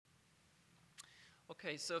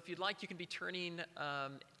Okay, so if you'd like, you can be turning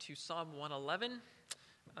to Psalm 111.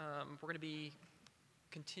 We're going to be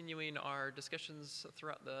continuing our discussions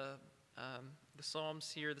throughout the Psalms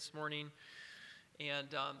here this morning, and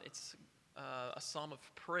it's a psalm of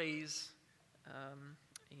praise,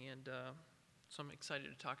 so I'm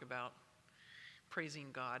excited to talk about praising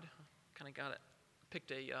God. Kind of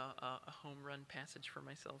picked a home run passage for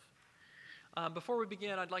myself. Before we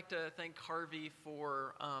begin, I'd like to thank Harvey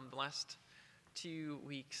for the last 2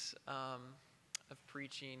 weeks of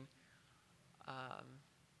preaching.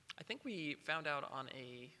 I think we found out on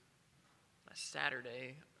a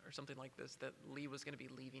Saturday or something like this that Lee was going to be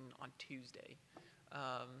leaving on Tuesday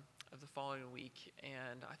of the following week,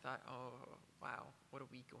 and I thought, oh, wow, what are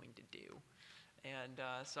we going to do? And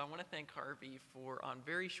so I want to thank Harvey for, on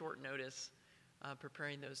very short notice,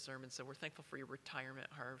 preparing those sermons. So we're thankful for your retirement,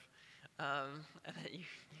 Harv. And that you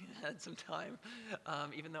had some time,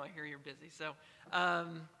 even though I hear you're busy. So I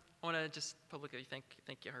want to just publicly thank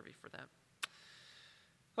you, Harvey, for that.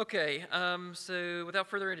 Okay, so without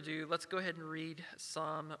further ado, let's go ahead and read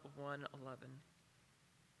Psalm 111.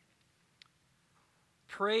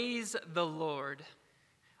 Praise the Lord.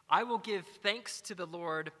 I will give thanks to the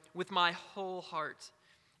Lord with my whole heart,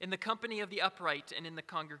 in the company of the upright and in the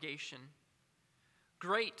congregation.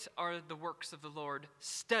 Great are the works of the Lord,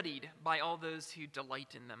 studied by all those who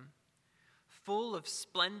delight in them. Full of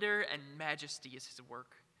splendor and majesty is his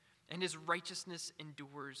work, and his righteousness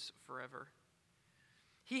endures forever.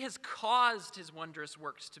 He has caused his wondrous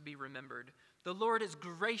works to be remembered. The Lord is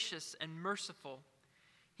gracious and merciful.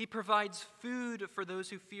 He provides food for those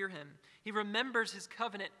who fear him. He remembers his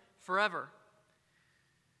covenant forever.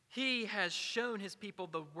 He has shown his people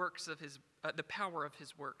the power of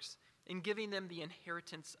his works, in giving them the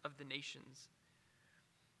inheritance of the nations.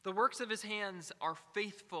 The works of his hands are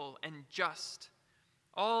faithful and just.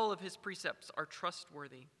 All of his precepts are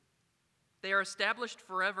trustworthy. They are established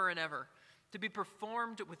forever and ever, to be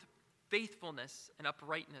performed with faithfulness and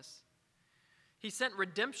uprightness. He sent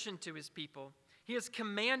redemption to his people. He has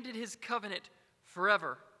commanded his covenant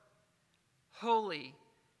forever. Holy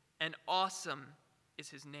and awesome is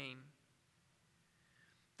his name.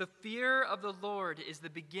 The fear of the Lord is the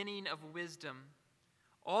beginning of wisdom.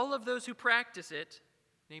 All of those who practice it,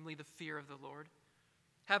 namely the fear of the Lord,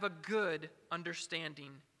 have a good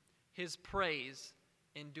understanding. His praise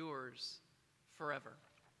endures forever.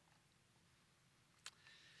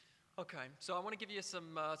 Okay, so I want to give you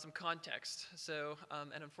some context. So,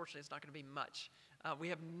 and unfortunately, it's not going to be much. We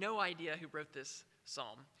have no idea who wrote this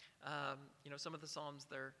psalm. Some of the psalms,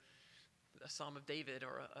 they're a psalm of David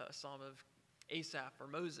or a psalm of Asaph or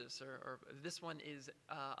Moses, or this one is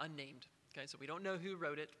unnamed. Okay, so we don't know who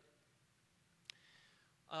wrote it.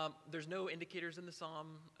 There's no indicators in the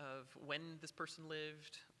psalm of when this person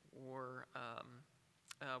lived or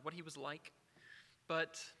what he was like.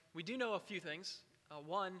 But we do know a few things.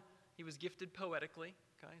 One, he was gifted poetically.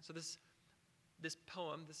 Okay, so this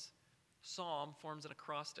poem, this psalm, forms an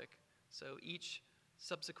acrostic. So each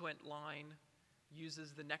subsequent line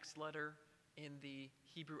uses the next letter in the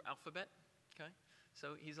Hebrew alphabet. Okay,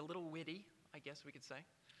 so he's a little witty, I guess we could say.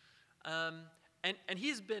 And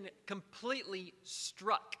he's been completely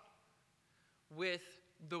struck with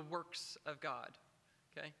the works of God.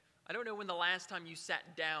 Okay, I don't know when the last time you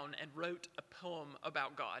sat down and wrote a poem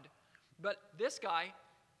about God, but this guy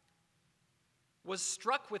was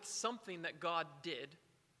struck with something that God did,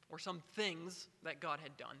 or some things that God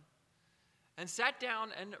had done, and sat down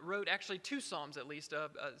and wrote actually 2 psalms at least.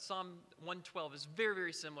 Psalm 112 is very,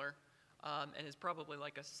 very similar. And is probably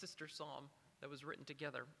like a sister psalm that was written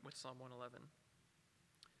together with Psalm 111.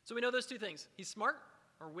 So we know those 2 things. He's smart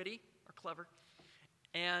or witty or clever,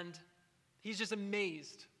 and he's just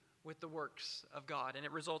amazed with the works of God, and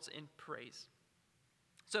it results in praise.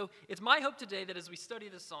 So it's my hope today that as we study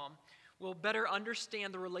this psalm, we'll better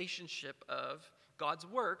understand the relationship of God's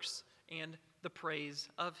works and the praise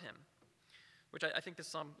of him, which I think this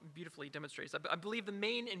psalm beautifully demonstrates. I believe the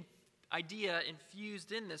main idea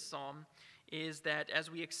infused in this psalm is that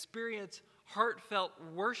as we experience heartfelt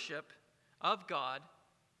worship of God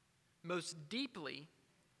most deeply,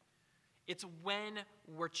 it's when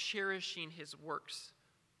we're cherishing his works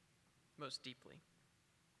most deeply.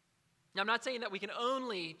 Now, I'm not saying that we can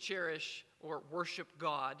only cherish or worship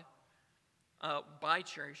God by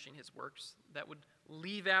cherishing his works. That would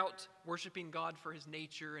leave out worshiping God for his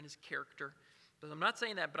nature and his character. But I'm not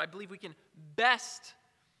saying that, but I believe we can best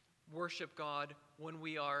worship God when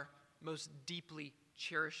we are most deeply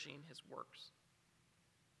cherishing his works.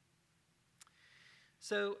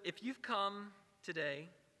 So if you've come today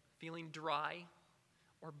feeling dry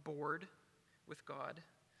or bored with God,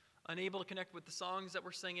 unable to connect with the songs that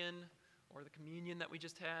we're singing or the communion that we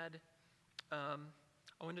just had, I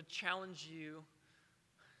want to challenge you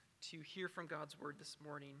to hear from God's word this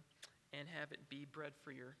morning and have it be bread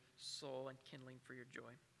for your soul and kindling for your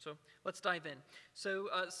joy. So let's dive in. So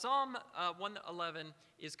Psalm 111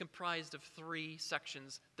 is comprised of 3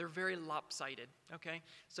 sections. They're very lopsided, okay?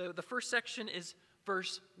 So the first section is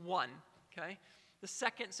verse 1, okay? The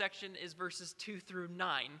second section is verses 2 through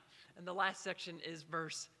 9, and the last section is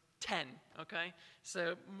verse 10, okay?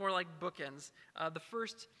 So more like bookends. The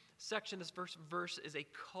first section, this first verse, is a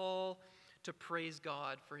call to praise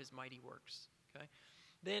God for his mighty works, okay?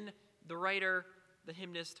 Then the writer, the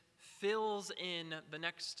hymnist, fills in the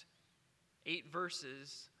next 8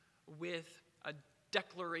 verses with a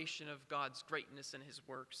declaration of God's greatness and his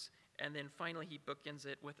works, and then finally he bookends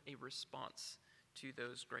it with a response to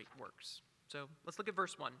those great works. So let's look at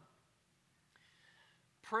verse 1.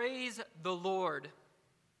 Praise the Lord.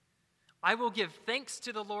 I will give thanks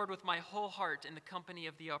to the Lord with my whole heart in the company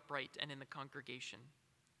of the upright and in the congregation.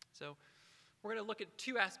 So we're going to look at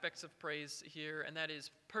 2 aspects of praise here, and that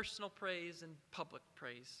is personal praise and public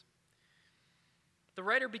praise. The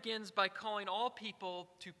writer begins by calling all people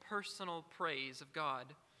to personal praise of God.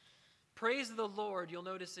 Praise the Lord, you'll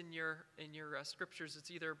notice in your scriptures,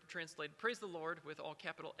 it's either translated praise the Lord with all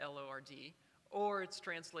capital L-O-R-D, or it's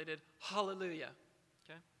translated hallelujah.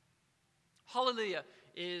 Okay? Hallelujah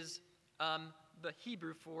is the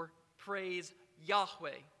Hebrew for praise Yahweh.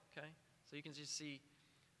 Okay? So you can just see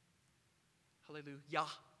hallelujah, Yah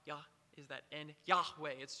is that, and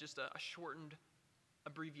Yahweh, it's just a shortened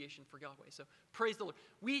abbreviation for Yahweh. So praise the Lord.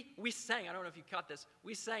 We sang, I don't know if you caught this,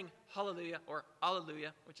 we sang hallelujah or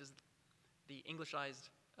alleluia, which is the Englishized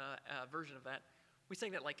version of that. We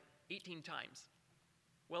sang that like 18 times.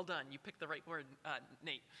 Well done, you picked the right word,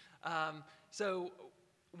 Nate. So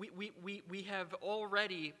we have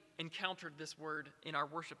already encountered this word in our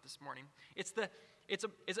worship this morning. It's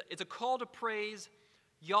a call to praise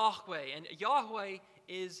Yahweh, and Yahweh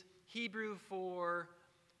is Hebrew for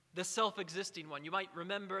the self-existing one. You might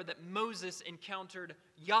remember that Moses encountered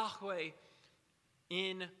Yahweh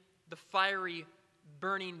in the fiery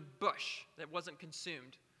burning bush that wasn't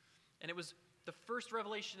consumed. And it was the first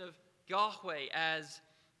revelation of Yahweh as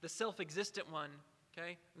the self-existent one,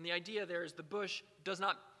 okay? And the idea there is the bush is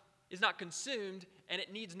not consumed, and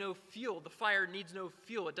it needs no fuel. The fire needs no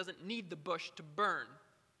fuel. It doesn't need the bush to burn,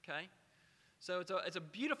 okay? So it's a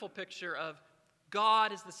beautiful picture of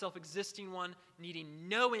God as the self-existing one, needing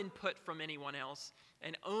no input from anyone else,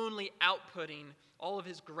 and only outputting all of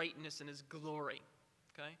his greatness and his glory,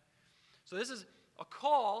 okay? So this is a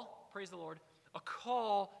call, praise the Lord, a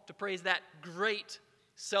call to praise that great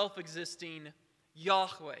self-existing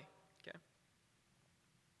Yahweh,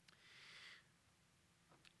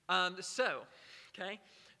 okay?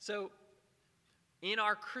 So in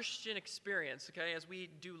our Christian experience, okay, as we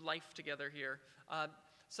do life together here,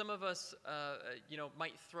 some of us,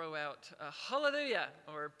 might throw out hallelujah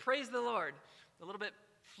or praise the Lord a little bit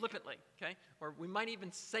flippantly, okay? Or we might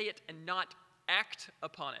even say it and not act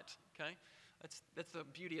upon it, okay? That's the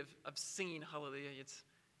beauty of singing hallelujah. It's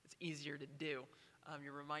easier to do.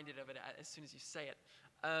 You're reminded of it as soon as you say it.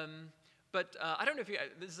 But I don't know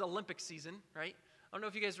if this is Olympic season, right? I don't know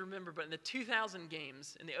if you guys remember, but in the 2000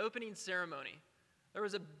 games, in the opening ceremony, it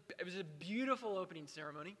was a beautiful opening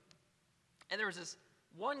ceremony, and there was this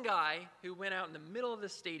one guy who went out in the middle of the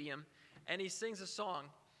stadium, and he sings a song,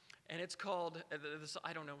 and it's called,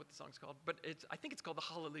 I don't know what the song's called, but I think it's called the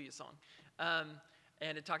Hallelujah song.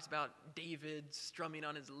 And it talks about David strumming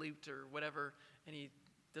on his lute or whatever, and he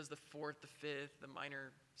does the fourth, the fifth, the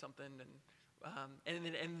minor something,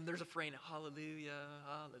 and there's a refrain, hallelujah,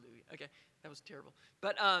 hallelujah. Okay, that was terrible.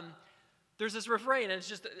 But there's this refrain, and it's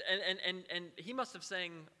just, and he must have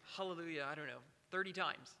sang hallelujah, I don't know, 30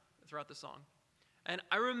 times throughout the song. And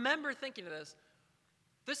I remember thinking of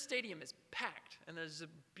this stadium is packed, and there's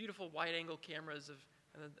beautiful wide-angle cameras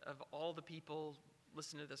of all the people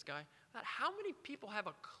listening to this guy. I thought, how many people have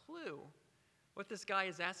a clue what this guy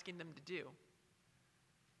is asking them to do?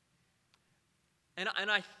 And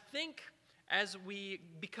I think as we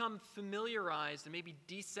become familiarized and maybe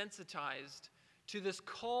desensitized to this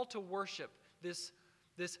call to worship, this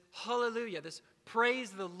hallelujah, this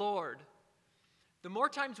praise the Lord, the more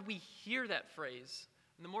times we hear that phrase,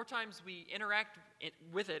 and the more times we interact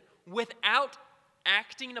with it without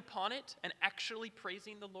acting upon it and actually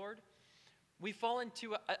praising the Lord, we fall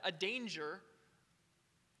into a danger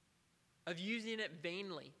of using it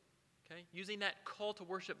vainly, okay? Using that call to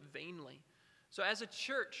worship vainly. So as a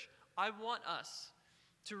church, I want us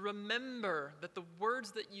to remember that the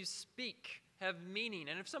words that you speak have meaning.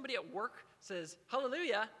 And if somebody at work says,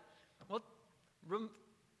 hallelujah, Well,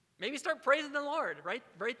 maybe start praising the Lord right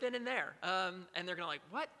then and there. And they're going to like,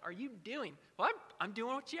 what are you doing? Well, I'm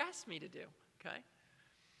doing what you asked me to do, okay?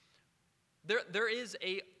 There is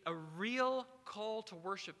a real call to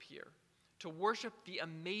worship here, to worship the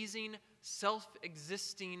amazing,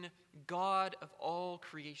 self-existing God of all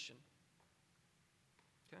creation.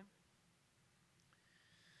 Okay?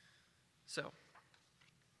 So,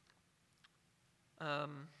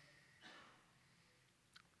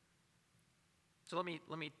 let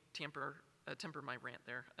me temper my rant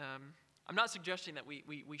there. I'm not suggesting that we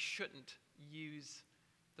shouldn't use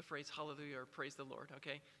the phrase hallelujah or praise the Lord,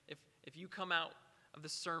 okay? If you come out of the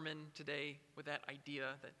sermon today with that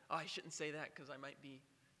idea that, oh, I shouldn't say that because I might be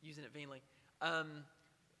using it vainly,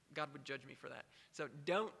 God would judge me for that. So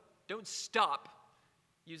don't stop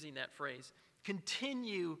using that phrase.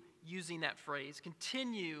 Continue using that phrase.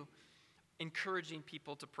 Continue encouraging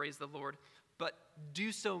people to praise the Lord, but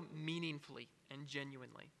do so meaningfully and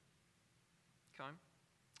genuinely. Okay?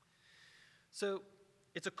 So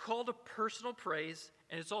it's a call to personal praise,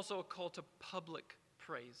 and it's also a call to public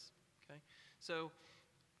praise. Okay? So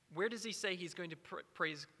where does he say he's going to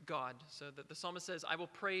praise God? So that the psalmist says, I will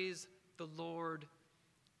praise the Lord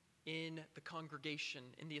in the congregation,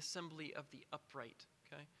 in the assembly of the upright.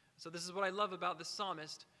 Okay? So this is what I love about the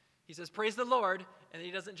psalmist. He says, praise the Lord, and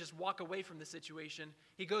he doesn't just walk away from the situation.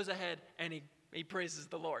 He goes ahead and he praises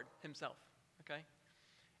the Lord himself. Okay?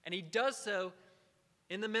 And he does so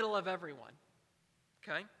in the middle of everyone.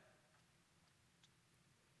 Okay?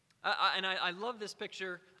 I love this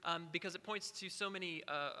picture because it points to so many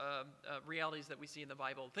realities that we see in the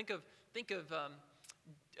Bible. Think of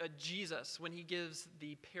Jesus when he gives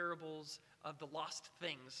the parables of the lost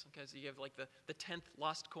things. Okay, so you have like the 10th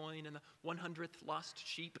lost coin and the 100th lost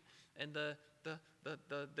sheep and the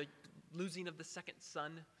losing of the second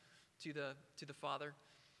son to the father.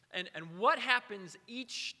 And what happens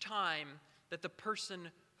each time that the person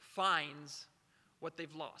finds what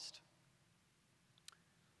they've lost?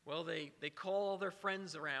 Well, they call their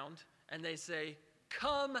friends around and they say,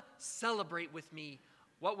 come celebrate with me.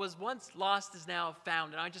 What was once lost is now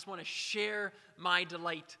found, and I just want to share my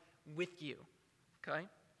delight with you. Okay?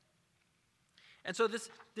 And so this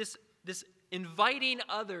inviting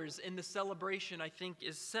others in the celebration, I think,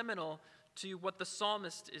 is seminal to what the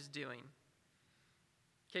psalmist is doing.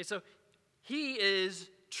 Okay, so he is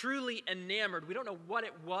truly enamored. We don't know what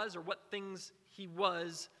it was or what things he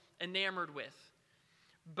was enamored with.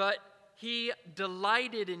 But he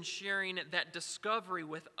delighted in sharing that discovery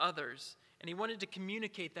with others, and he wanted to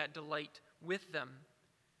communicate that delight with them.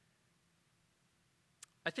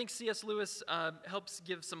 I think C.S. Lewis helps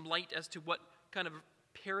give some light as to what kind of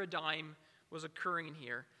paradigm was occurring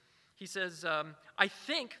here. He says, I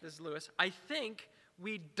think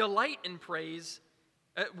we delight in praise,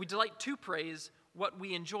 we delight to praise what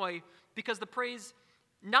we enjoy because the praise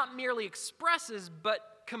not merely expresses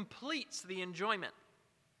but completes the enjoyment.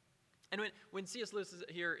 And when C.S. Lewis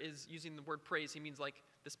here is using the word praise, he means like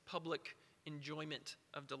this public enjoyment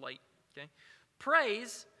of delight. Okay?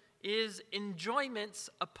 Praise is enjoyment's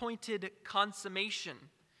appointed consummation.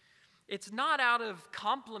 It's not out of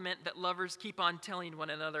compliment that lovers keep on telling one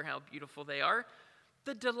another how beautiful they are.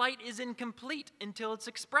 The delight is incomplete until it's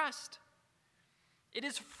expressed. It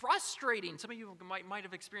is frustrating. Some of you might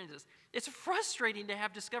have experienced this. It's frustrating to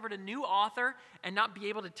have discovered a new author and not be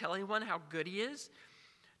able to tell anyone how good he is.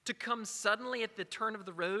 To come suddenly at the turn of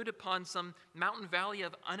the road upon some mountain valley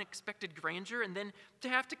of unexpected grandeur, and then to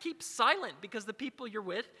have to keep silent because the people you're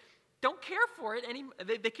with don't care for it.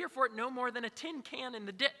 They care for it no more than a tin can in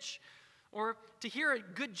the ditch. Or to hear a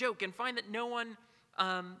good joke and find that no one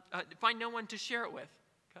to share it with.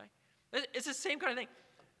 Okay, it's the same kind of thing.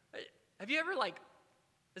 Have you ever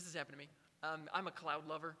this has happened to me. I'm a cloud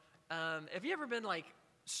lover. Have you ever been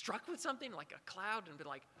struck with something like a cloud and been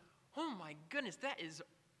like, oh my goodness, that is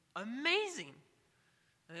amazing?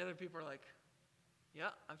 And the other people are like, yeah,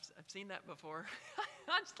 I've seen that before.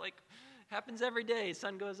 It's happens every day.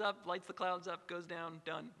 Sun goes up, lights the clouds up, goes down,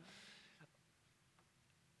 done.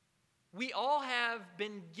 We all have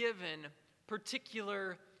been given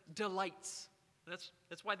particular delights. That's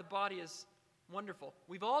why the body is wonderful.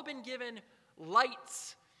 We've all been given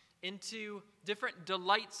lights into different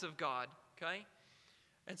delights of God, okay?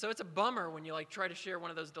 And so it's a bummer when you try to share one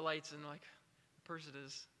of those delights and the person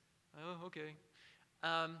is, oh, okay.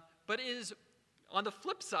 But it is, on the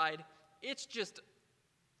flip side, it's just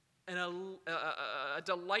a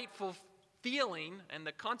delightful feeling and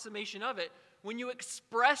the consummation of it when you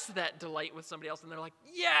express that delight with somebody else and they're like,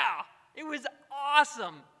 yeah, it was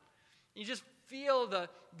awesome. You just feel the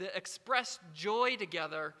expressed joy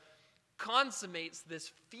together consummates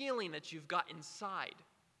this feeling that you've got inside.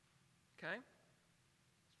 Okay?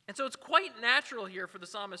 And so it's quite natural here for the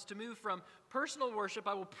psalmist to move from personal worship,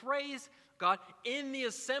 I will praise God, in the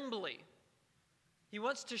assembly. He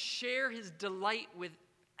wants to share his delight with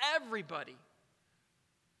everybody,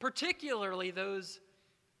 particularly those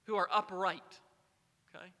who are upright,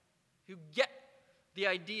 okay? Who get the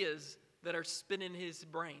ideas that are spinning his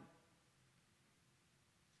brain.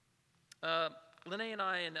 Lene and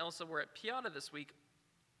I and Elsa were at Piata this week,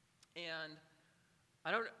 and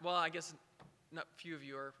I guess not few of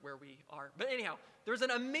you are where we are. But anyhow, there was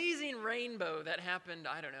an amazing rainbow that happened,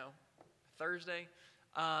 Thursday,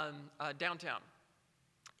 downtown.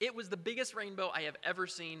 It was the biggest rainbow I have ever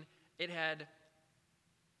seen. It had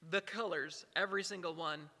the colors, every single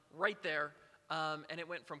one, right there. And it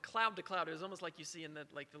went from cloud to cloud. It was almost like you see in the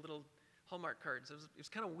little Hallmark cards. It was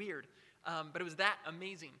kind of weird, but it was that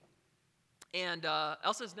amazing. And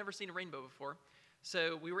Elsa's never seen a rainbow before.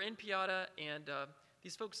 So we were in Piata, and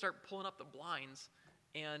these folks start pulling up the blinds,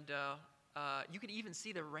 and you could even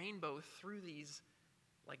see the rainbow through these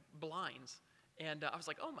blinds. And I was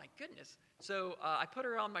like, oh my goodness. So I put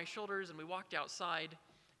her on my shoulders, and we walked outside,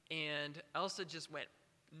 and Elsa just went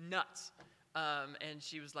nuts. And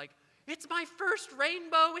she was like, it's my first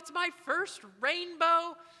rainbow. It's my first rainbow.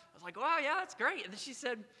 I was like, wow, yeah, that's great. And then she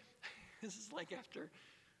said, this is after,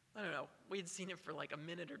 I don't know, we had seen it for a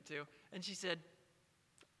minute or two. And she said,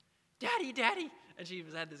 Daddy, Daddy. And she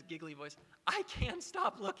had this giggly voice. I can't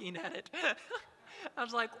stop looking at it. I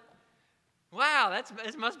was like, wow,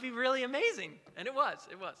 it must be really amazing. And it was.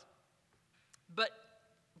 But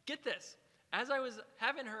get this. As I was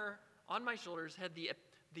having her on my shoulders, had the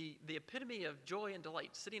epitome of joy and delight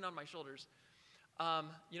sitting on my shoulders.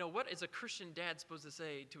 What is a Christian dad supposed to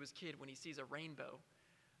say to his kid when he sees a rainbow?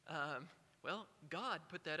 Well, God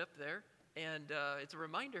put that up there, and it's a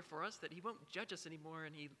reminder for us that he won't judge us anymore,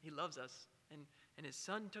 and he loves us, and his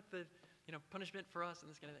son took the punishment for us,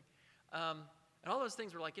 and this kind of thing. And all those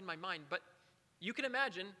things were in my mind. But you can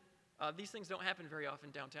imagine these things don't happen very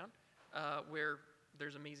often downtown, where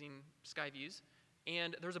there's amazing sky views,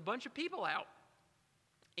 and there's a bunch of people out.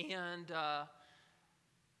 And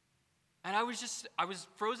I was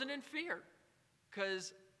frozen in fear,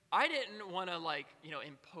 because I didn't want to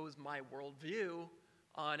impose my worldview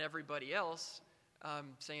on everybody else,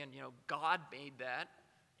 saying God made that,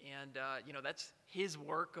 and that's his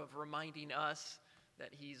work of reminding us that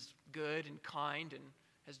he's good and kind and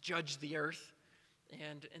has judged the earth.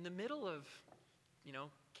 And in the middle of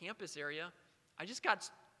campus area, I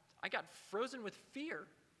got frozen with fear.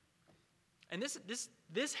 And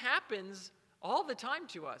this happens all the time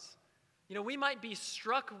to us. We might be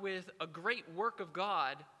struck with a great work of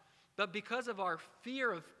God, but because of our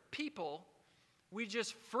fear of people, we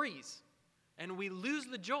just freeze. And we lose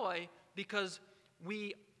the joy because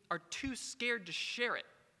we are too scared to share it.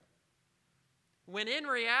 When in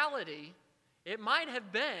reality, it might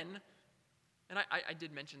have been, and I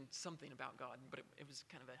did mention something about God, but it was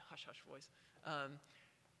kind of a hush-hush voice.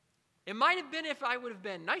 It might have been if I would have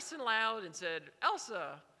been nice and loud and said,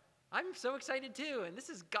 Elsa, I'm so excited too, and this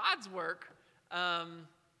is God's work,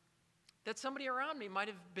 that somebody around me might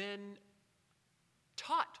have been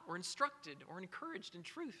taught or instructed or encouraged in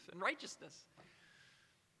truth and righteousness.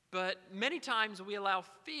 But many times we allow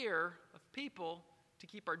fear of people to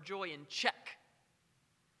keep our joy in check,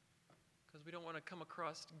 because we don't want to come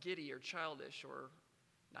across giddy or childish or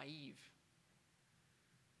naive.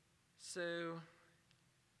 So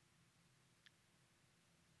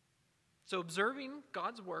observing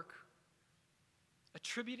God's work,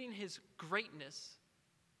 attributing his greatness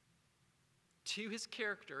to his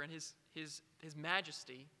character and his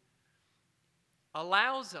majesty,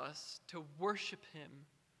 allows us to worship him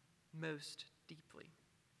most deeply.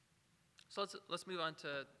 So let's move on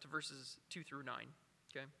to verses 2 through 9.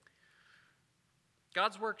 Okay.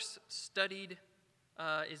 God's works studied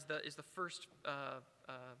is the first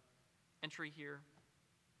entry here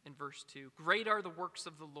in verse 2. Great are the works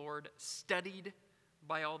of the Lord, studied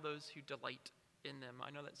by all those who delight in them. I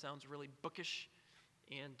know that sounds really bookish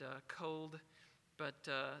and cold, but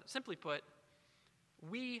simply put,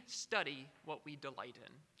 we study what we delight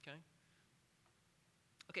in. Okay.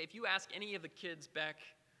 Okay. If you ask any of the kids back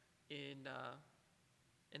in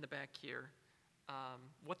the back here,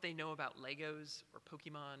 what they know about Legos or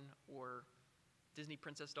Pokemon or Disney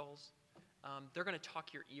princess dolls, they're going to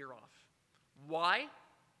talk your ear off. Why?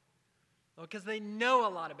 Well, because they know a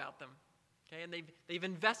lot about them, okay, and they've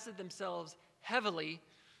invested themselves heavily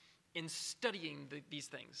in studying these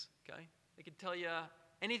things. Okay, they could tell you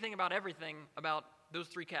anything about everything about those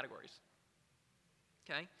three categories.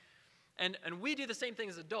 Okay, And we do the same thing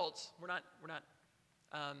as adults. We're not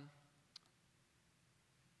I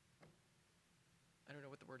don't know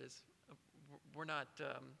what the word is. We're not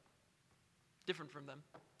different from them,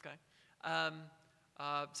 okay?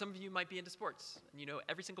 Some of you might be into sports, and you know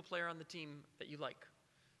every single player on the team that you like.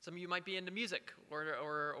 Some of you might be into music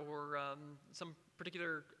or some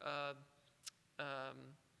particular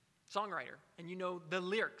songwriter, and you know the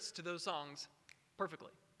lyrics to those songs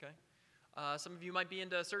perfectly, okay? Some of you might be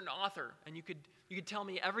into a certain author, and you could tell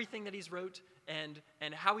me everything that he's wrote and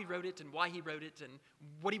how he wrote it and why he wrote it and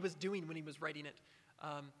what he was doing when he was writing it.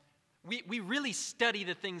 We really study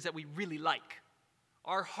the things that we really like.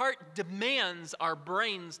 Our heart demands our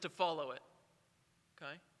brains to follow it,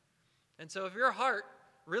 okay? And so if your heart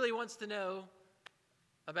really wants to know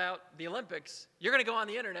about the Olympics, you're going to go on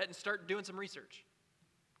the internet and start doing some research,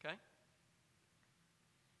 okay?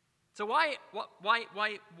 So why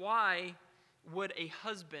would a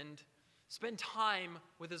husband spend time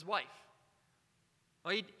with his wife?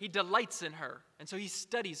 Well, he delights in her, and so he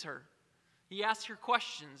studies her. He asks her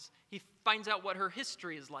questions. He finds out what her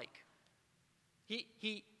history is like.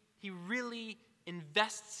 He really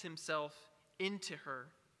invests himself into her.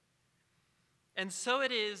 And so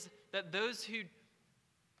it is that those who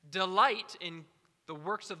delight in the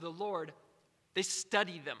works of the Lord, they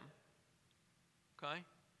study them. Okay?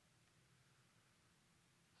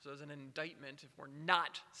 So as an indictment, if we're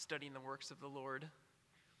not studying the works of the Lord,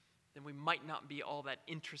 then we might not be all that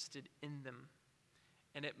interested in them.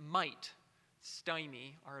 And it might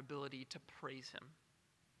stymie our ability to praise him.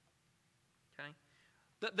 Okay?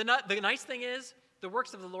 The nice thing is, the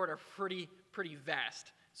works of the Lord are pretty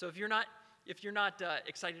vast. So if you're not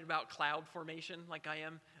excited about cloud formation like I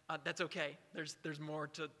am, that's okay. There's more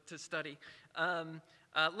to study.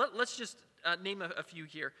 Let's just name a few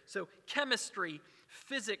here. So chemistry,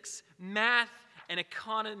 physics, math, and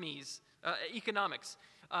economics.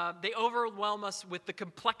 They overwhelm us with the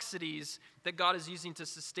complexities that God is using to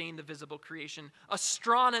sustain the visible creation.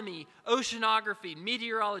 Astronomy, oceanography,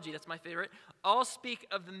 meteorology, that's my favorite, all speak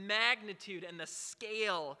of the magnitude and the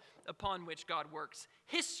scale upon which God works.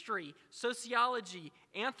 History, sociology,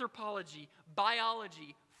 anthropology,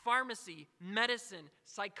 biology, pharmacy, medicine,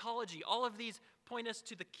 psychology, all of these point us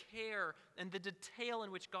to the care and the detail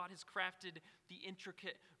in which God has crafted the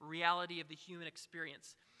intricate reality of the human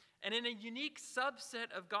experience. And in a unique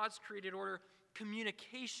subset of God's created order,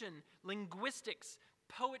 communication, linguistics,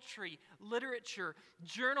 poetry, literature,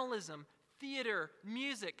 journalism, theater,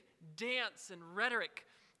 music, dance, and rhetoric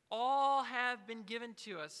all have been given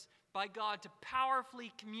to us by God to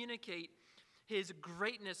powerfully communicate his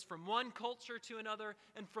greatness from one culture to another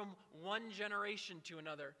and from one generation to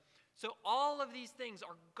another. So all of these things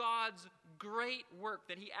are God's great work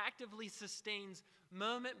that he actively sustains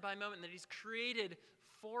moment by moment, that he's created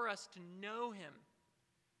for us to know him.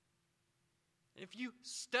 And if you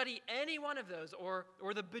study any one of those, or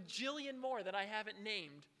the bajillion more that I haven't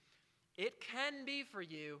named, it can be for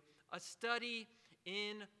you a study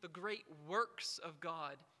in the great works of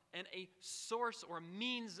God and a source or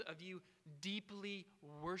means of you deeply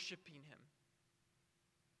worshiping him.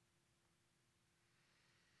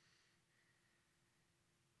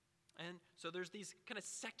 And so there's these kind of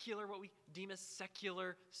secular, what we deem as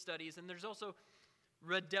secular studies, and there's also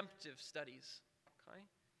redemptive studies. Okay?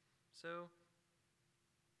 So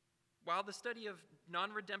while the study of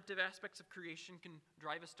non-redemptive aspects of creation can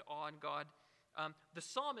drive us to awe in God, the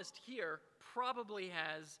psalmist here probably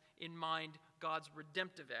has in mind God's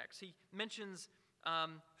redemptive acts. He mentions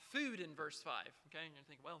food in verse 5. Okay, and you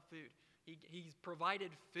think, well, food. He's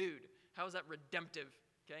provided food. How is that redemptive?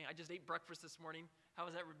 Okay, I just ate breakfast this morning. How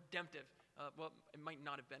is that redemptive? Well, it might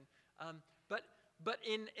not have been. But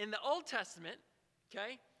in the Old Testament,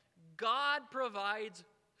 okay, God provides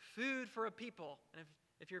food for a people. And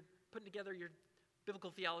if you're putting together your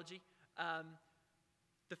biblical theology,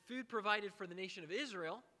 the food provided for the nation of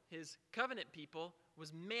Israel, his covenant people,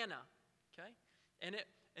 was manna. Okay, and it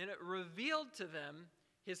revealed to them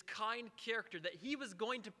his kind character, that he was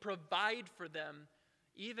going to provide for them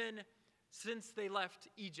even since they left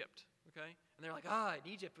Egypt. Okay, and they're like,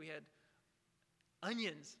 in Egypt we had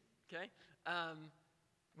onions. Okay,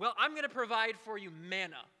 well, I'm going to provide for you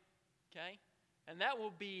manna. Okay, and that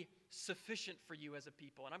will be sufficient for you as a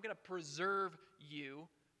people, and I'm going to preserve you,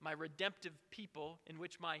 my redemptive people, in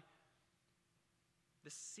which the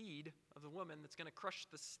seed of the woman that's going to crush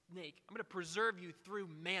the snake, I'm going to preserve you through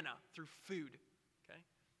manna, through food. Okay?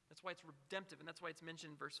 That's why it's redemptive, and that's why it's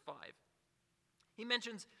mentioned in verse 5. He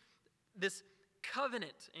mentions this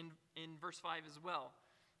covenant in verse 5 as well.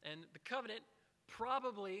 And the covenant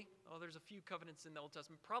probably, there's a few covenants in the Old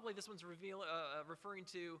Testament, probably this one's referring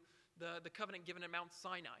to the covenant given at Mount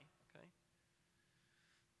Sinai. Okay?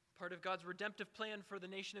 Part of God's redemptive plan for the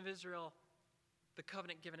nation of Israel, the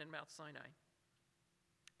covenant given in Mount Sinai.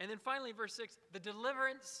 And then finally, verse 6, the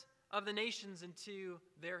deliverance of the nations into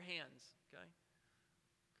their hands. Okay?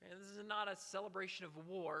 This is not a celebration of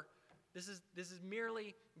war. This is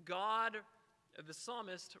merely God, the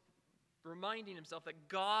psalmist, reminding himself that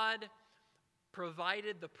God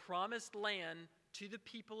provided the promised land to the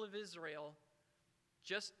people of Israel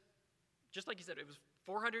just like he said. It was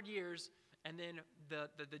 400 years, and then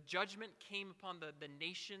the judgment came upon the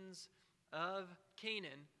nations of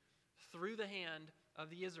Canaan through the hand of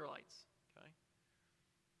the Israelites. Okay?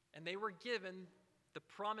 And they were given the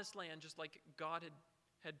promised land just like God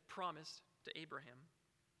had promised to Abraham.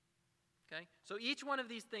 Okay? So each one of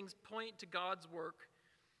these things point to God's work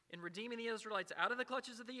in redeeming the Israelites out of the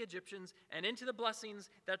clutches of the Egyptians and into the blessings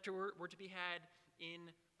that were to be had in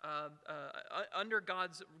under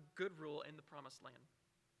God's good rule in the promised land.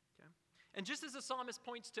 Okay? And just as the psalmist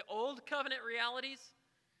points to old covenant realities,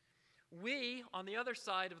 we, on the other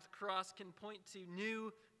side of the cross, can point to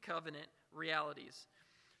new covenant realities.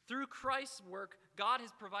 Through Christ's work, God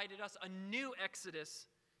has provided us a new exodus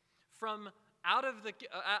from out of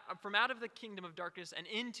the kingdom of darkness and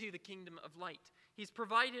into the kingdom of light. He's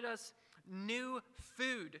provided us new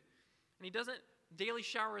food. And he doesn't daily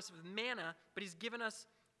shower us with manna, but he's given us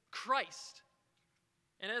Christ.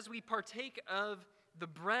 And as we partake of the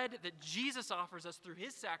bread that Jesus offers us through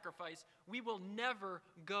his sacrifice, we will never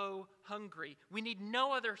go hungry. We need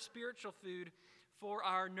no other spiritual food for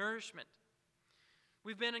our nourishment.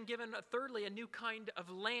 We've been given, thirdly, a new kind of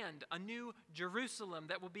land, a new Jerusalem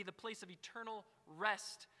that will be the place of eternal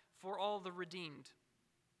rest for all the redeemed.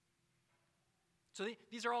 So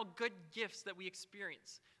these are all good gifts that we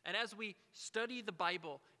experience. And as we study the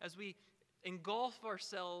Bible, as we engulf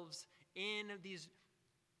ourselves in these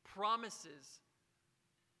promises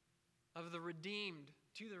of the redeemed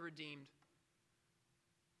to the redeemed,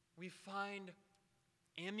 we find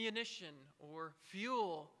ammunition or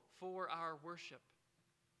fuel for our worship.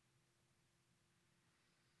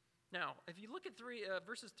 Now, if you look at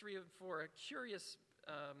verses 3 and 4, a curious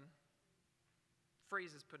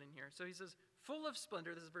phrase is put in here. So he says, full of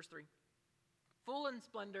splendor, this is verse 3, full in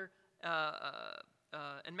splendor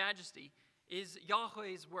and majesty is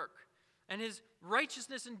Yahweh's work, and his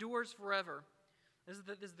righteousness endures forever. This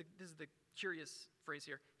is the curious phrase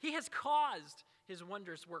here. He has caused his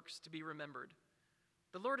wondrous works to be remembered.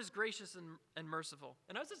 The Lord is gracious and merciful.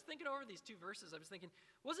 And I was just thinking over these two verses. I was thinking,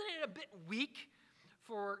 wasn't it a bit weak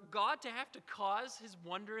for God to have to cause his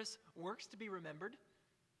wondrous works to be remembered?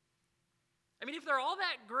 I mean, if they're all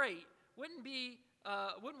that great, wouldn't we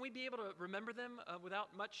be able to remember them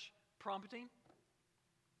without much prompting?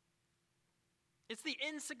 It's the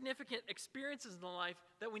insignificant experiences in life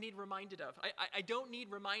that we need reminded of. I don't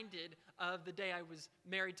need reminded of the day I was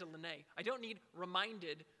married to Lene. I don't need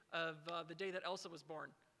reminded of the day that Elsa was born.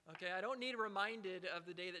 Okay, I don't need reminded of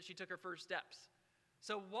the day that she took her first steps.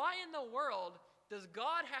 So why in the world does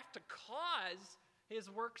God have to cause his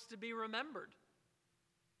works to be remembered?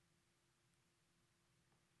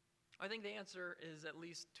 I think the answer is at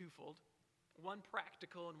least twofold. One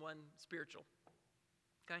practical and one spiritual.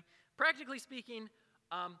 Okay? Practically speaking,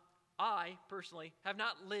 I personally have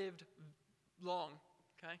not lived long.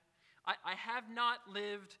 Okay? I have not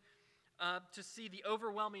lived to see the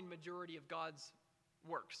overwhelming majority of God's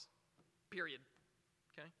works, period.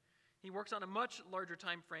 Okay? He works on a much larger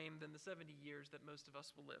time frame than the 70 years that most of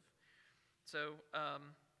us will live. So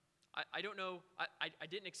I don't know. I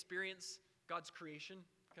didn't experience God's creation.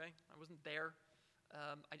 Okay? I wasn't there.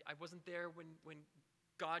 I wasn't there when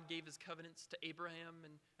God gave his covenants to Abraham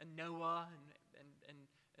and Noah and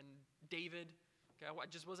David. Okay? I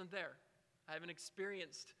just wasn't there. I haven't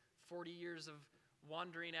experienced 40 years of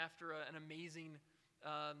wandering after an amazing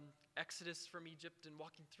exodus from Egypt and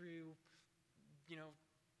walking through,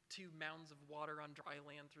 2 mounds of water on dry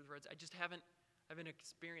land through the Red Sea. I just haven't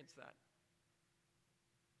experienced that.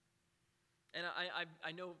 And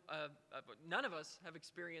I know none of us have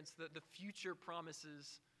experienced the future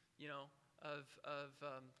promises, of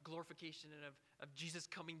glorification and of Jesus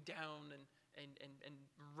coming down and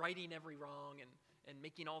righting every wrong and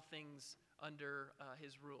making all things under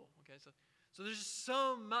his rule. Okay, so there's just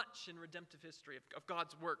so much in redemptive history of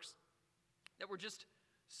God's works that we're just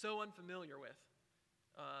so unfamiliar with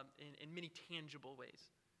in many tangible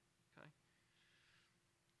ways. Okay,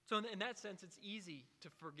 so in that sense, it's easy to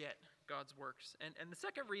forget God's works. And the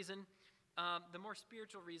second reason, the more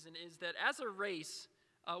spiritual reason, is that as a race,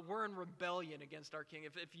 we're in rebellion against our King.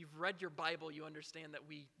 If you've read your Bible, you understand that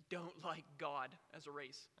we don't like God as a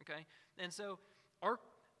race, okay? And so our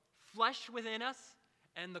flesh within us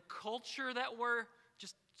and the culture that we're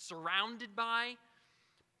just surrounded by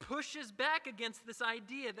pushes back against this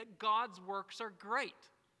idea that God's works are great.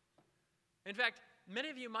 In fact, many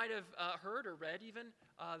of you might have heard or read even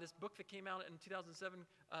this book that came out in 2007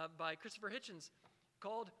 by Christopher Hitchens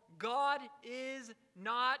called God is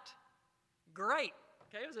Not Great.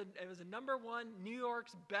 Okay, it was a number one New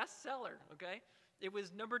York's bestseller, okay? It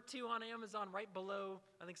was number 2 on Amazon right below,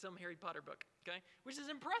 I think, some Harry Potter book, okay? Which is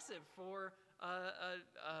impressive for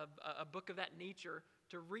a book of that nature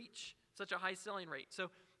to reach such a high selling rate. So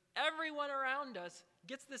everyone around us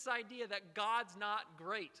gets this idea that God's not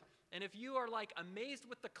great. And if you are like amazed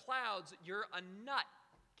with the clouds, you're a nut,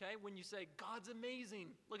 okay? When you say, God's amazing,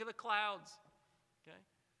 look at the clouds, okay?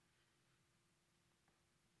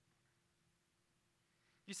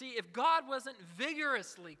 You see, if God wasn't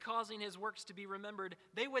vigorously causing his works to be remembered,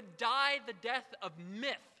 they would die the death of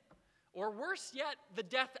myth, or worse yet, the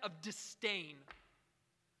death of disdain.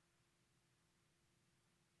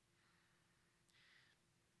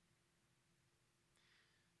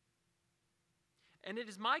 And it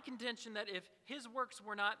is my contention that if his works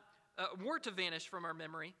were to vanish from our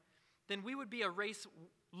memory, then we would be a race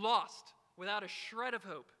lost without a shred of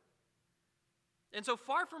hope. And so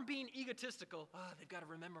far from being egotistical, they've got to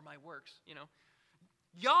remember my works,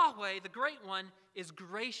 Yahweh, the Great One, is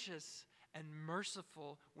gracious and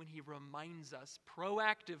merciful when he reminds us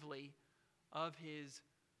proactively of his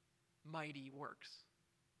mighty works.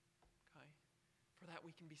 Okay? For that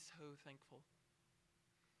we can be so thankful.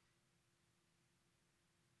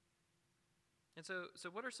 And so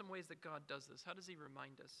what are some ways that God does this? How does he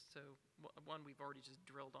remind us? So one we've already just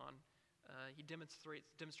drilled on. He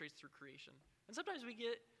demonstrates through creation. And sometimes we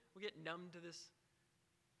get numb to this.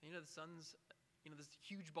 The sun's, this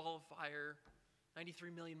huge ball of fire,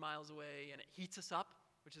 93 million miles away, and it heats us up,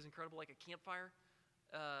 which is incredible, like a campfire.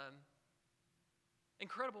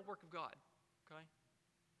 Incredible work of God, okay?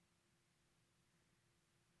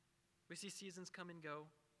 We see seasons come and go.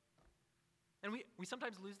 And we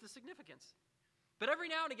sometimes lose the significance. But every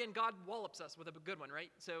now and again, God wallops us with a good one,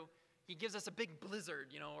 right? So he gives us a big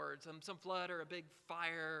blizzard, or some flood or a big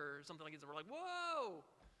fire or something like this. And we're like, whoa,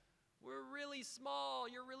 we're really small.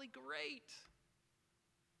 You're really great.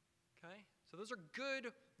 Okay? So those are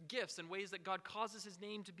good gifts and ways that God causes his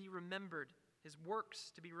name to be remembered, his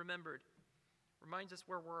works to be remembered. Reminds us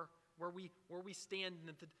where we stand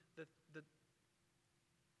in the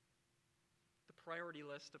priority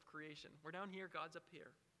list of creation. We're down here, God's up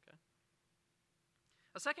here. Okay?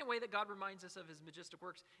 A second way that God reminds us of his majestic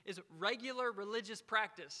works is regular religious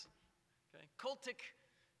practice. Okay? Cultic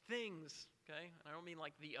things. Okay? And I don't mean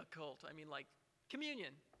like the occult. I mean like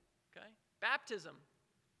communion. Okay? Baptism.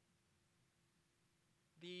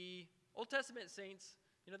 The Old Testament saints,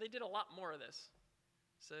 they did a lot more of this.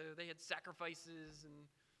 So they had sacrifices and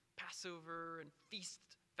Passover and feast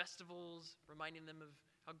festivals, reminding them of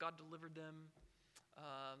how God delivered them.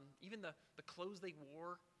 Even the clothes they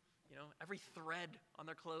wore, every thread on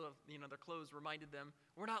their clothes reminded them,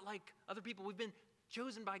 we're not like other people. We've been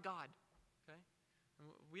chosen by God. Okay? And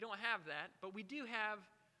we don't have that, but we do have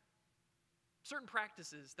certain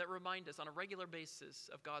practices that remind us on a regular basis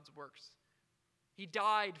of God's works. He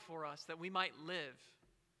died for us that we might live.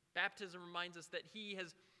 Baptism reminds us that he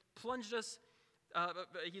has plunged us,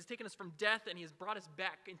 he's taken us from death and he has brought us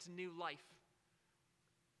back into new life.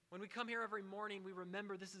 When we come here every morning, we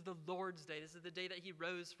remember this is the Lord's day. This is the day that he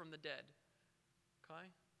rose from the dead. Okay?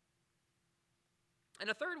 And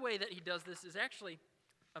a third way that he does this is actually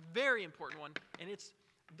a very important one, and it's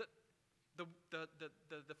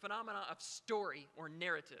the phenomena of story or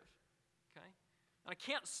narrative. Okay? And I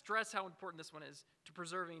can't stress how important this one is to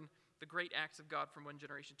preserving the great acts of God from one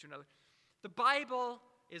generation to another. The Bible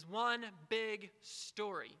is one big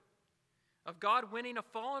story of God winning a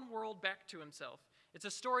fallen world back to himself. It's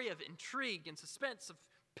a story of intrigue and suspense, of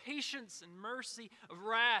patience and mercy, of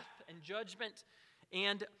wrath and judgment,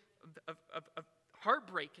 and of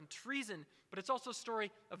heartbreak and treason. But it's also a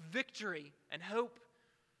story of victory and hope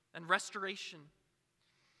and restoration.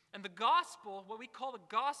 And the gospel, what we call the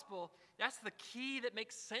gospel, that's the key that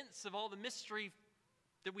makes sense of all the mystery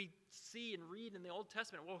that we see and read in the Old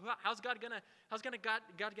Testament. Well, how's God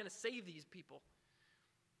gonna save these people?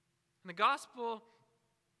 And the gospel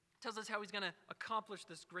tells us how he's going to accomplish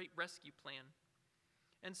this great rescue plan.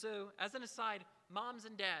 And so, as an aside, moms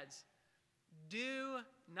and dads, do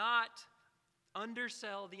not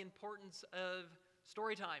undersell the importance of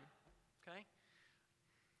story time. Okay?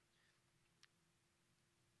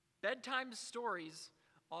 Bedtime stories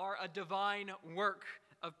are a divine work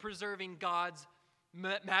of preserving God's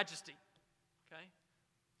majesty. Okay?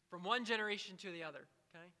 From one generation to the other.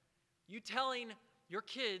 Okay? You telling your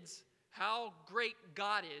kids how great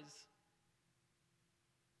God is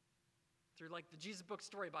through like the Jesus Book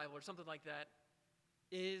Story Bible or something like that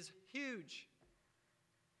is huge.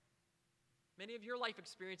 Many of your life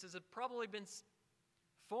experiences have probably been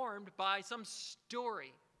formed by some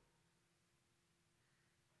story.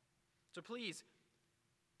 So please,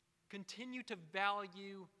 continue to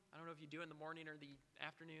value, I don't know if you do in the morning or the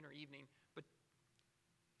afternoon or evening, but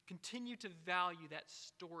continue to value that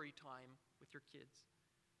story time with your kids.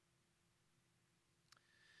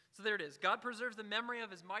 So there it is. God preserves the memory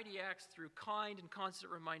of his mighty acts through kind and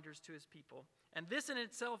constant reminders to his people. And this in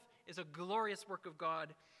itself is a glorious work of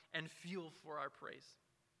God and fuel for our praise.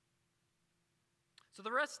 So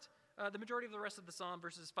the majority of the rest of the psalm,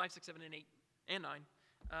 verses 5, 6, 7, and 8, and 9,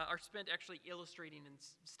 are spent actually illustrating and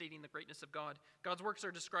stating the greatness of God. God's works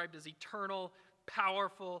are described as eternal,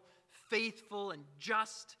 powerful, faithful, and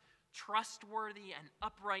just, trustworthy, and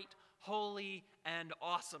upright, holy, and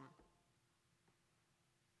awesome.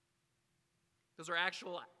 Those are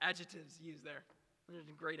actual adjectives used there. Those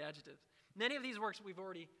are great adjectives. Many of these works we've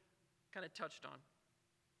already kind of touched on.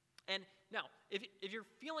 And now, if you're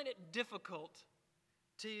feeling it difficult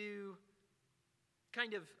to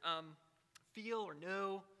kind of feel or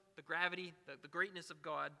know the gravity, the greatness of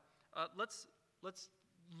God, let's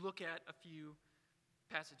look at a few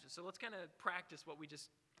passages. So let's kind of practice what we just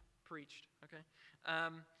preached, okay?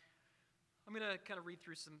 I'm going to kind of read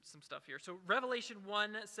through some stuff here. So Revelation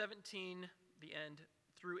 1:17, the end,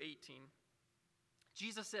 through 18.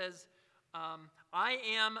 Jesus says, I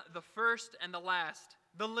am the first and the last,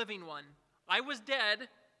 the living one. I was dead,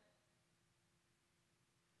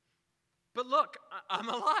 but look, I'm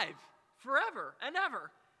alive forever and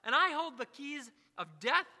ever. And I hold the keys of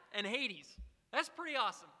death and Hades. That's pretty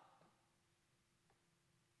awesome.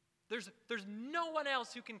 There's no one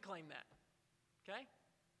else who can claim that. Okay?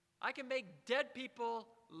 I can make dead people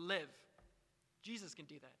live. Jesus can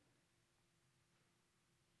do that.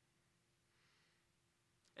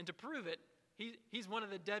 And to prove it, he's one of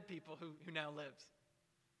the dead people who now lives.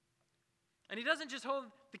 And he doesn't just hold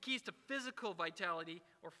the keys to physical vitality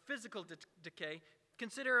or physical decay.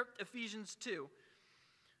 Consider Ephesians 2,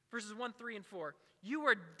 verses 1, 3, and 4. You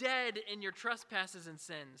were dead in your trespasses and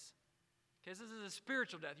sins. Okay, so this is a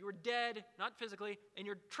spiritual death. You were dead, not physically, in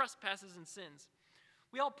your trespasses and sins.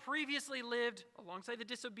 We all previously lived alongside the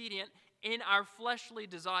disobedient in our fleshly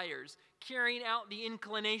desires, carrying out the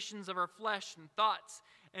inclinations of our flesh and thoughts.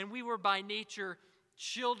 And we were by nature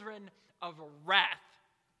children of wrath.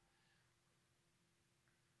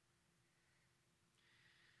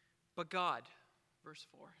 But God, verse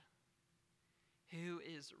 4, who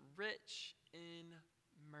is rich in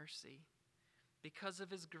mercy, because of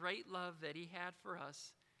his great love that he had for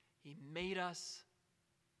us, he made us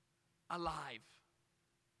alive.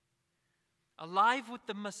 Alive with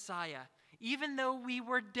the Messiah, even though we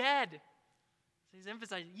were dead. So he's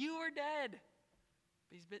emphasizing, you were dead.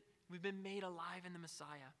 But we've been made alive in the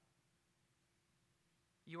Messiah.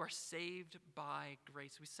 You are saved by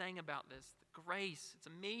grace. We sang about this. The grace. It's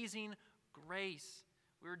amazing grace.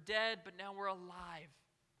 We were dead, but now we're alive.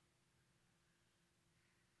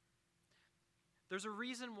 There's a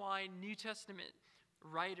reason why New Testament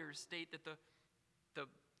writers state that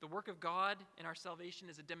the work of God in our salvation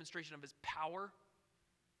is a demonstration of his power.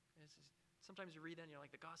 Sometimes you read that and you're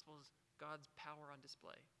like, the gospel is God's power on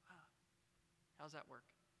display. Wow. How does that work?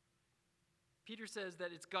 Peter says that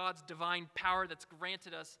it's God's divine power that's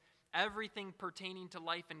granted us everything pertaining to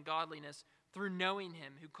life and godliness through knowing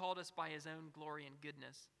him who called us by his own glory and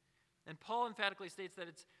goodness. And Paul emphatically states that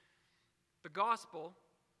it's the gospel,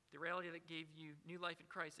 the reality that gave you new life in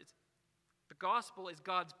Christ. The gospel is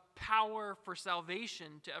God's power for salvation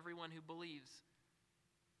to everyone who believes.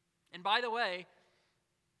 And by the way,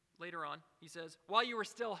 later on, he says, while you were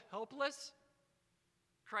still helpless,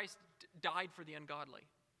 Christ died for the ungodly.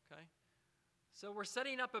 Okay? So we're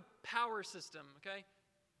setting up a power system, okay?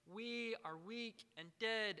 We are weak and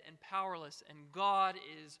dead and powerless, and God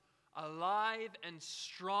is alive and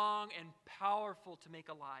strong and powerful to make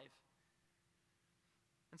alive.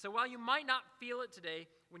 And so while you might not feel it today,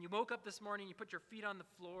 when you woke up this morning, you put your feet on the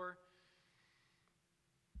floor,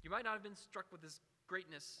 you might not have been struck with his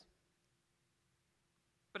greatness.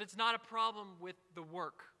 But it's not a problem with the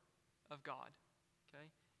work of God, okay?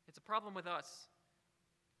 It's a problem with us.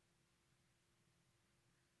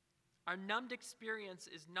 Our numbed experience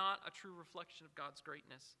is not a true reflection of God's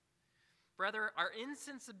greatness. Rather, our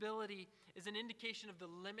insensibility is an indication of the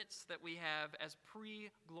limits that we have as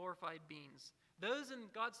pre-glorified beings. Those in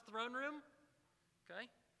God's throne room, okay,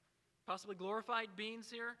 possibly glorified beings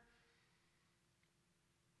here,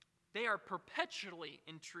 they are perpetually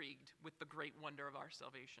intrigued with the great wonder of our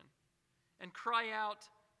salvation and cry out,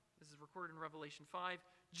 this is recorded in Revelation 5,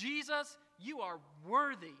 Jesus, you are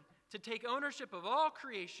worthy to take ownership of all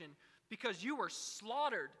creation because you were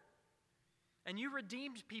slaughtered and you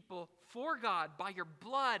redeemed people for God by your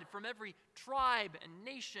blood from every tribe and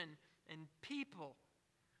nation and people.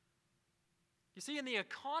 You see, in the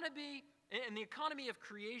economy of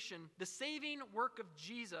creation, the saving work of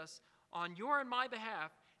Jesus on your and my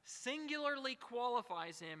behalf singularly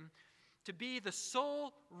qualifies him to be the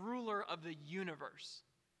sole ruler of the universe.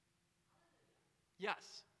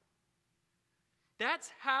 Yes.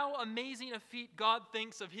 That's how amazing a feat God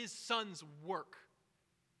thinks of his Son's work.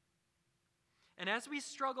 And as we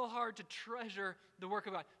struggle hard to treasure the work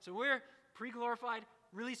of God, so we're pre-glorified,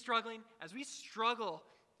 really struggling, as we struggle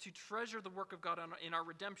to treasure the work of God in our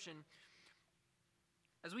redemption,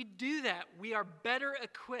 as we do that, we are better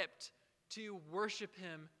equipped to worship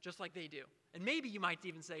him just like they do. And maybe you might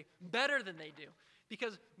even say better than they do,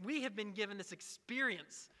 because we have been given this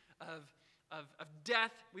experience of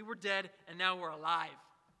death. We were dead, and now we're alive.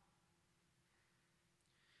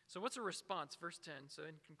 So what's a response? Verse 10, so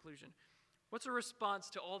in conclusion, what's a response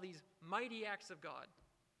to all these mighty acts of God?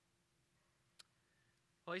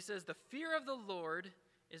 Well, he says, the fear of the Lord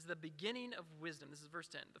is the beginning of wisdom. This is verse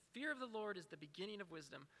 10. The fear of the Lord is the beginning of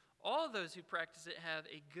wisdom. All those who practice it have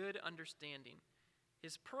a good understanding.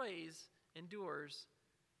 His praise endures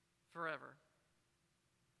forever.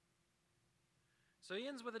 So he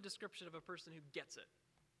ends with a description of a person who gets it.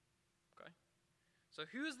 Okay? So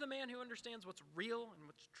who is the man who understands what's real and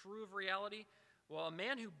what's true of reality? Well, a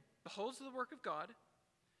man who beholds the work of God,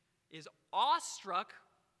 is awestruck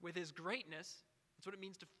with his greatness. That's what it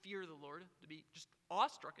means to fear the Lord, to be just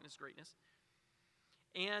awestruck in his greatness.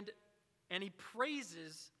 And he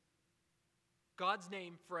praises God's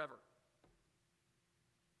name forever.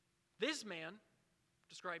 This man,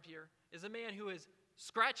 described here, is a man who has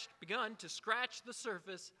begun to scratch the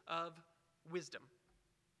surface of wisdom.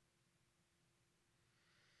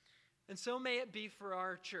 And so may it be for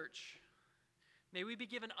our church. May we be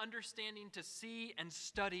given understanding to see and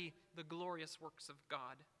study the glorious works of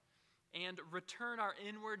God and return our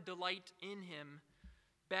inward delight in him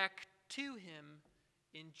back to him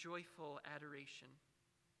in joyful adoration.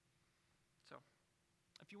 So,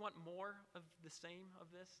 if you want more of the same of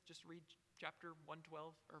this, just read chapter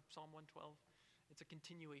 112 or Psalm 112. It's a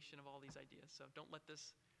continuation of all these ideas. So don't let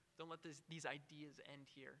these ideas end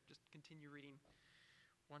here. Just continue reading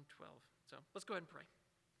 112. So let's go ahead and pray.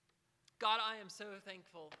 God, I am so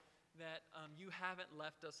thankful that you haven't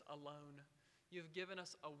left us alone. You've given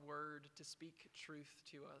us a word to speak truth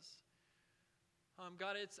to us.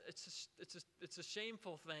 God, it's a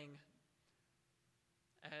shameful thing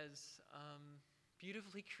as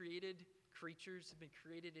beautifully created creatures have been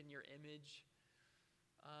created in your image,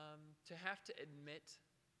 to have to admit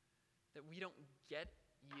that we don't get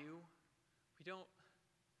you. We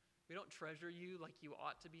don't treasure you like you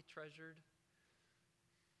ought to be treasured.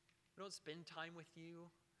 We don't spend time with you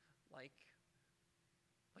like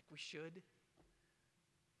we should.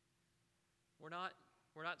 We're not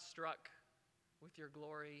struck with your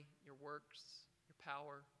glory, your works, your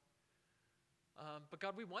power. But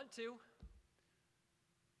God, we want to.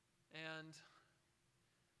 And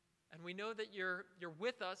we know that you're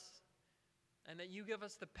with us and that you give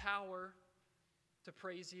us the power to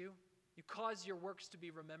praise you. You cause your works to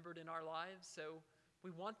be remembered in our lives. So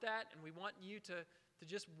we want that, and we want you to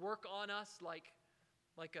just work on us like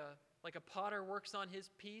a potter works on his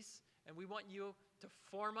piece. And we want you to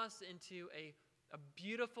form us into a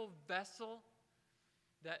beautiful vessel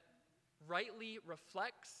that rightly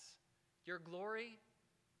reflects your glory.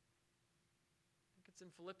 I think it's in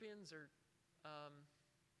Philippians, or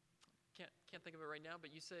can't think of it right now,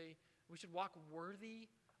 but you say we should walk worthy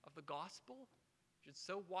of the gospel. We should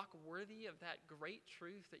so walk worthy of that great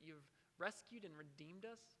truth that you've rescued and redeemed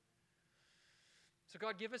us. So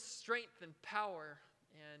God, give us strength and power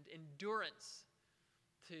and endurance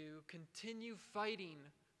to continue fighting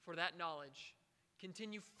for that knowledge,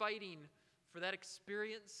 continue fighting for that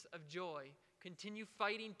experience of joy, continue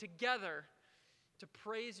fighting together to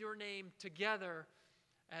praise your name together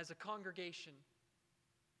as a congregation.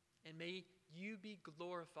 And may you be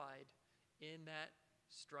glorified in that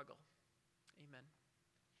struggle. Amen.